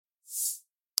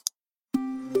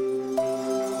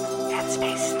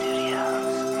Headspace Studios.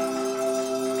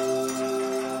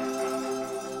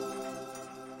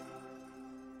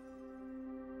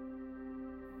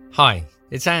 Hi,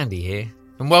 it's Andy here,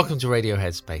 and welcome to Radio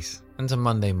Headspace and to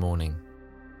Monday morning.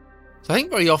 So I think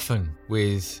very often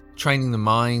with training the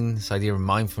mind, this idea of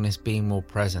mindfulness, being more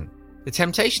present, the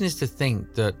temptation is to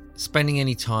think that spending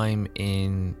any time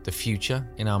in the future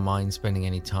in our mind, spending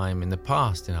any time in the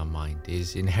past in our mind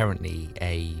is inherently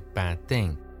a bad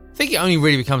thing. I think it only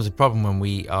really becomes a problem when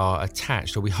we are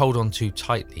attached or we hold on too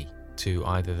tightly to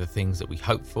either the things that we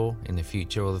hope for in the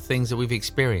future or the things that we've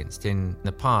experienced in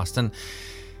the past. And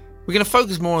we're going to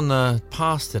focus more on the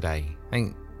past today. I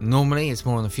think normally it's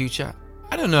more on the future.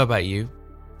 I don't know about you.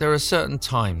 There are certain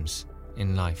times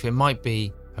in life. It might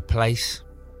be a place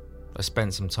I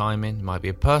spent some time in. It might be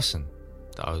a person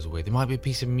that I was with. It might be a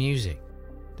piece of music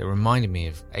that reminded me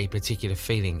of a particular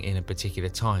feeling in a particular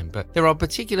time. But there are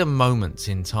particular moments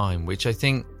in time which I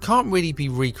think can't really be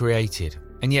recreated.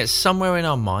 And yet somewhere in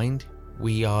our mind,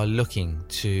 we are looking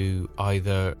to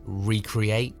either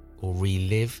recreate or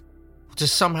relive, to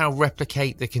somehow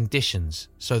replicate the conditions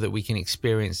so that we can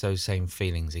experience those same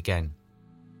feelings again.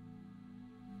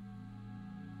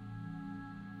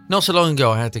 Not so long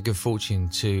ago, I had the good fortune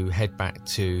to head back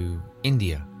to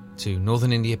India, to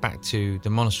northern India, back to the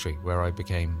monastery where I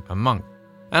became a monk.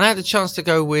 And I had a chance to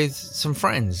go with some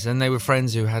friends, and they were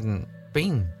friends who hadn't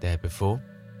been there before.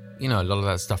 You know, a lot of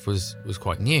that stuff was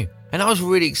quite new. And I was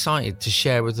really excited to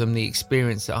share with them the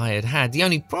experience that I had had. The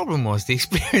only problem was the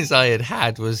experience I had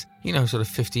had was, sort of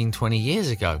 15, 20 years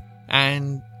ago.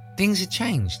 And things had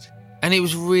changed. And it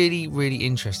was really, really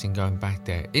interesting going back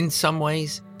there. In some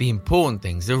ways, the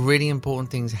really important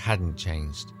things hadn't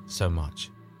changed so much.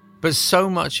 But so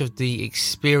much of the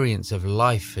experience of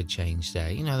life had changed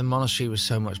there. The monastery was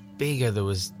so much bigger. There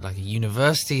was like a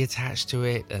university attached to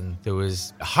it, and there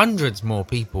was hundreds more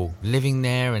people living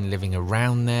there and living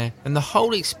around there. And the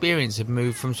whole experience had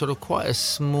moved from sort of quite a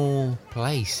small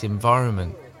place,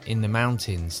 environment in the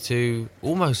mountains, to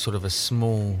almost sort of a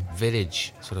small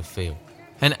village sort of feel.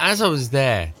 And as I was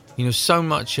there, so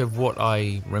much of what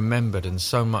I remembered and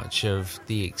so much of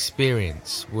the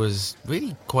experience was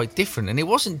really quite different. And it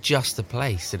wasn't just the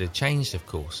place that had changed, of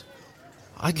course.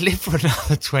 I'd lived for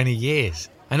another 20 years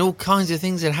and all kinds of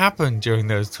things had happened during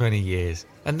those 20 years.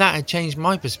 And that had changed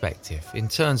my perspective in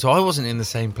turn. So I wasn't in the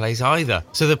same place either.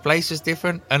 So the place was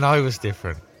different and I was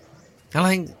different. And I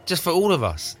think just for all of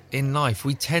us in life,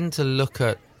 we tend to look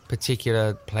at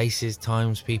particular places,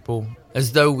 times, people,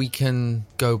 as though we can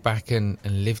go back and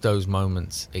live those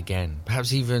moments again.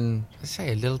 Perhaps even, let's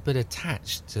say, a little bit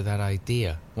attached to that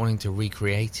idea, wanting to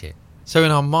recreate it. So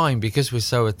in our mind, because we're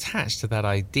so attached to that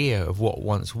idea of what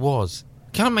once was,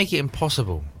 it can't make it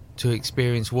impossible to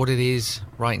experience what it is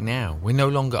right now. We're no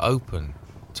longer open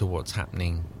to what's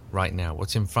happening right now,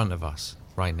 what's in front of us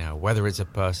right now, whether it's a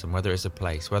person, whether it's a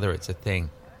place, whether it's a thing.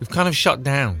 We've kind of shut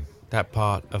down that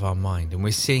part of our mind, and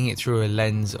we're seeing it through a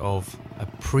lens of a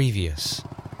previous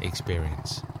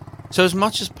experience. So as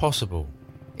much as possible,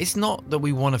 it's not that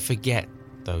we want to forget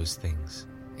those things.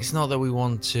 It's not that we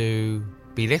want to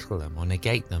belittle them or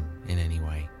negate them in any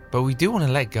way. But we do want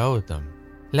to let go of them.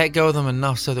 Let go of them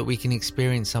enough so that we can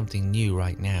experience something new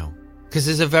right now. Because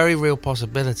there's a very real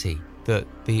possibility that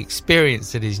the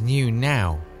experience that is new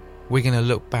now, we're going to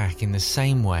look back in the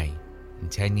same way in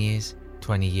 10 years,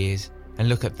 20 years, and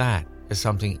look at that as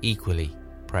something equally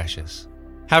precious.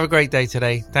 Have a great day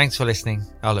today. Thanks for listening.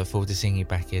 I look forward to seeing you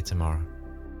back here tomorrow.